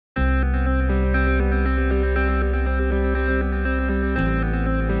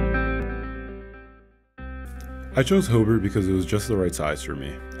I chose Hilbert because it was just the right size for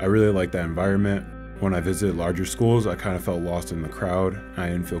me. I really liked that environment. When I visited larger schools, I kind of felt lost in the crowd, and I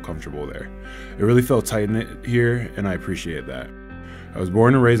didn't feel comfortable there. It really felt tight-knit here, and I appreciate that. I was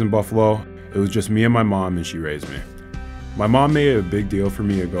born and raised in Buffalo. It was just me and my mom, and she raised me. My mom made it a big deal for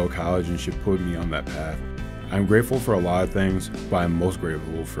me to go to college, and she put me on that path. I'm grateful for a lot of things, but I'm most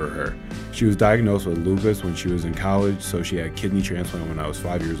grateful for her. She was diagnosed with lupus when she was in college, so she had a kidney transplant when I was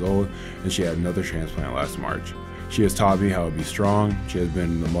 5 years old, and she had another transplant last March. She has taught me how to be strong. She has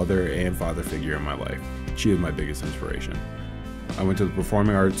been the mother and father figure in my life. She is my biggest inspiration. I went to the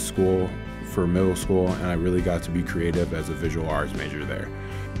performing arts school for middle school, and I really got to be creative as a visual arts major there.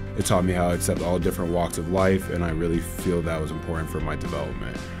 It taught me how to accept all different walks of life, and I really feel that was important for my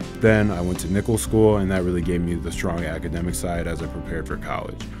development. Then I went to Nichols School, and that really gave me the strong academic side as I prepared for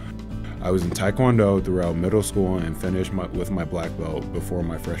college. I was in Taekwondo throughout middle school and finished with my black belt before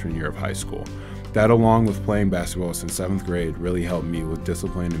my freshman year of high school. That, along with playing basketball since 7th grade, really helped me with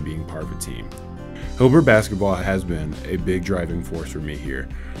discipline and being part of a team. Hilbert basketball has been a big driving force for me here.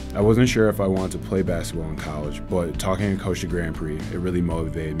 I wasn't sure if I wanted to play basketball in college, but talking to Coach Grand Prix, it really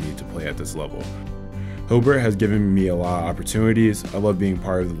motivated me to play at this level. Hilbert has given me a lot of opportunities. I love being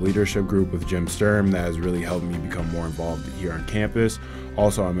part of the leadership group with Jim Sturm. That has really helped me become more involved here on campus.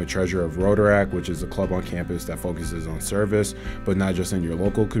 Also, I'm a treasurer of Rotaract, which is a club on campus that focuses on service, but not just in your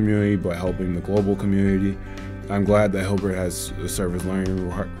local community, but helping the global community. I'm glad that Hilbert has a service learning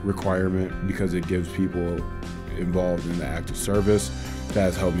requirement because it gives people involved in the active service. That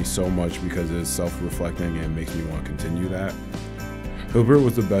has helped me so much because it is self-reflecting and makes me want to continue that. Hilbert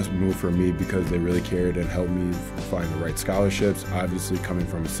was the best move for me because they really cared and helped me find the right scholarships. Obviously, coming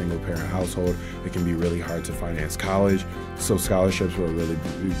from a single-parent household, it can be really hard to finance college, so scholarships were a really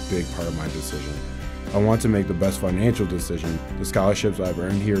big part of my decision. I want to make the best financial decision. The scholarships I've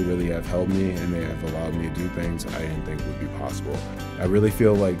earned here really have helped me, and they have allowed me to do things I didn't think would be possible. I really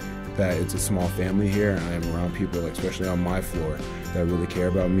feel like that it's a small family here, and I am around people, especially on my floor, that really care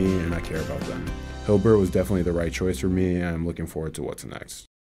about me and I care about them. Hilbert was definitely the right choice for me, and I'm looking forward to what's next.